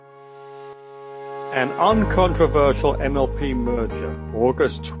An Uncontroversial MLP Merger,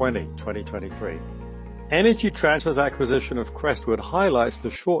 August 20, 2023. Energy Transfer's acquisition of Crestwood highlights the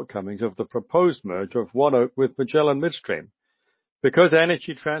shortcomings of the proposed merger of Oneok with Magellan Midstream. Because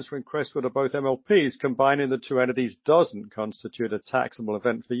Energy Transfer and Crestwood are both MLPs, combining the two entities doesn't constitute a taxable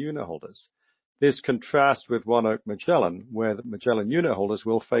event for unitholders. This contrasts with Oneok Magellan, where the Magellan unitholders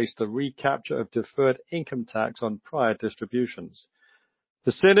will face the recapture of deferred income tax on prior distributions.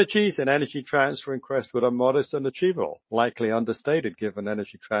 The synergies in Energy Transfer and Crestwood are modest and achievable, likely understated given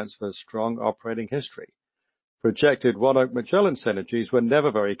Energy Transfer's strong operating history. Projected Oneok Magellan synergies were never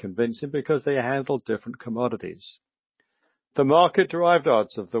very convincing because they handled different commodities. The market-derived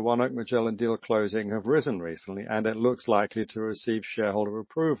odds of the Oneok Magellan deal closing have risen recently, and it looks likely to receive shareholder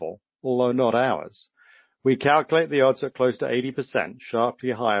approval, although not ours. We calculate the odds at close to 80%,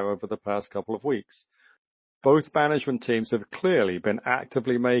 sharply higher over the past couple of weeks. Both management teams have clearly been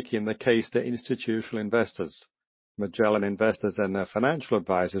actively making the case to institutional investors. Magellan investors and their financial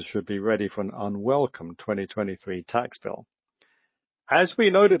advisors should be ready for an unwelcome 2023 tax bill. As we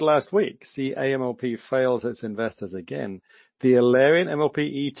noted last week, AMLP fails its investors again. The Alerian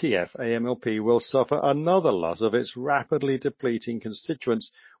MLP ETF AMLP will suffer another loss of its rapidly depleting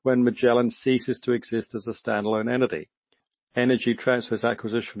constituents when Magellan ceases to exist as a standalone entity. Energy Transfer's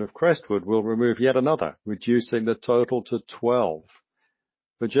acquisition of Crestwood will remove yet another, reducing the total to 12.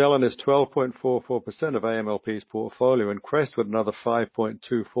 Magellan is 12.44% of AMLP's portfolio and Crestwood another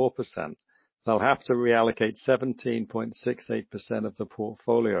 5.24%. They'll have to reallocate 17.68% of the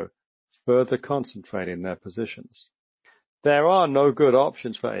portfolio, further concentrating their positions. There are no good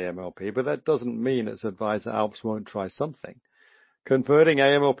options for AMLP, but that doesn't mean its advisor ALPS won't try something. Converting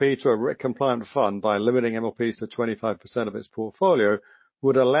AMLP to a RIC-compliant fund by limiting MLPs to 25% of its portfolio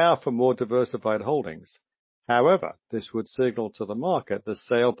would allow for more diversified holdings. However, this would signal to the market the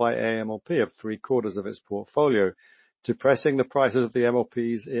sale by AMLP of three-quarters of its portfolio, depressing the prices of the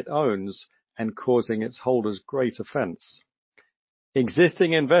MLPs it owns and causing its holders great offense.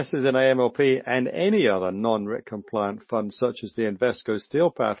 Existing investors in AMLP and any other non-RIC-compliant fund such as the Invesco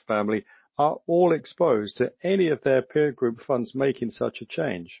Steelpath family are all exposed to any of their peer group funds making such a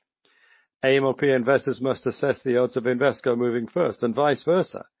change. AMLP investors must assess the odds of Invesco moving first and vice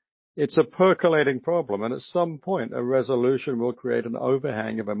versa. It's a percolating problem, and at some point a resolution will create an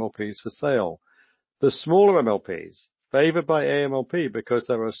overhang of MLPs for sale. The smaller MLPs, favored by AMLP because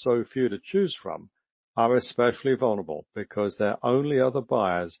there are so few to choose from, are especially vulnerable because their only other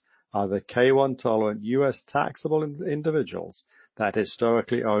buyers are the K1-tolerant U.S. taxable individuals that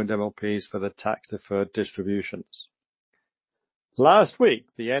historically owned MLPs for the tax-deferred distributions. Last week,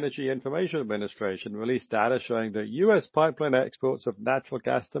 the Energy Information Administration released data showing that U.S. pipeline exports of natural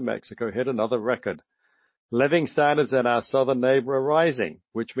gas to Mexico hit another record. Living standards in our southern neighbor are rising,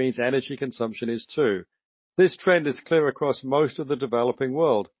 which means energy consumption is too. This trend is clear across most of the developing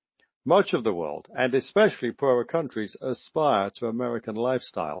world. Much of the world, and especially poorer countries, aspire to American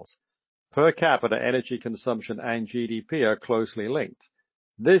lifestyles. Per capita energy consumption and GDP are closely linked.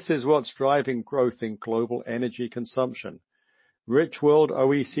 This is what's driving growth in global energy consumption. Rich world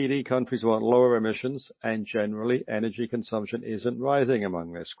OECD countries want lower emissions, and generally energy consumption isn't rising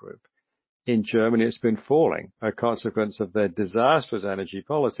among this group. In Germany, it's been falling, a consequence of their disastrous energy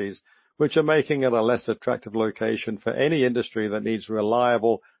policies, which are making it a less attractive location for any industry that needs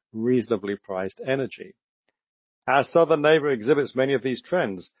reliable, reasonably priced energy. Our southern neighbor exhibits many of these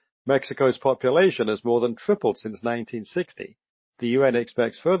trends. Mexico's population has more than tripled since 1960. The UN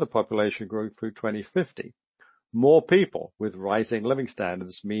expects further population growth through 2050. More people with rising living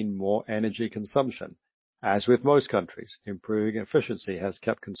standards mean more energy consumption. As with most countries, improving efficiency has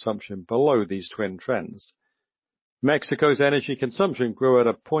kept consumption below these twin trends. Mexico's energy consumption grew at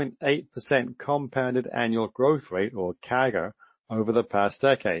a 0.8% compounded annual growth rate, or CAGR, over the past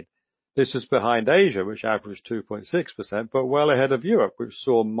decade. This is behind Asia, which averaged 2.6%, but well ahead of Europe, which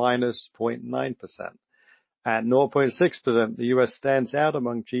saw minus 0.9%. At 0.6%, the U.S. stands out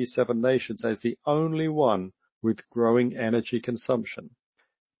among G7 nations as the only one with growing energy consumption.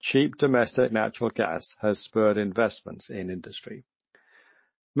 Cheap domestic natural gas has spurred investments in industry.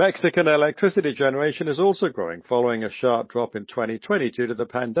 Mexican electricity generation is also growing, following a sharp drop in 2020 due to the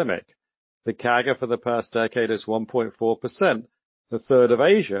pandemic. The CAGR for the past decade is 1.4%, a third of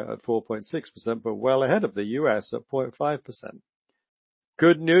Asia at 4.6%, but well ahead of the U.S. at 0.5%.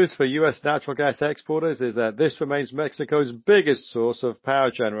 Good news for U.S. natural gas exporters is that this remains Mexico's biggest source of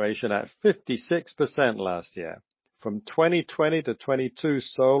power generation at 56% last year. From 2020 to 22,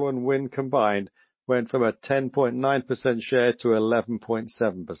 solar and wind combined went from a 10.9% share to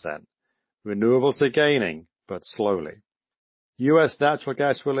 11.7%. Renewables are gaining, but slowly. U.S. natural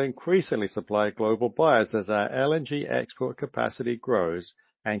gas will increasingly supply global buyers as our LNG export capacity grows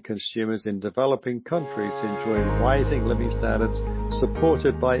and consumers in developing countries enjoy rising living standards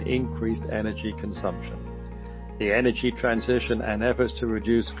supported by increased energy consumption. The energy transition and efforts to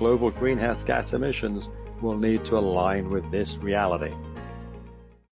reduce global greenhouse gas emissions will need to align with this reality.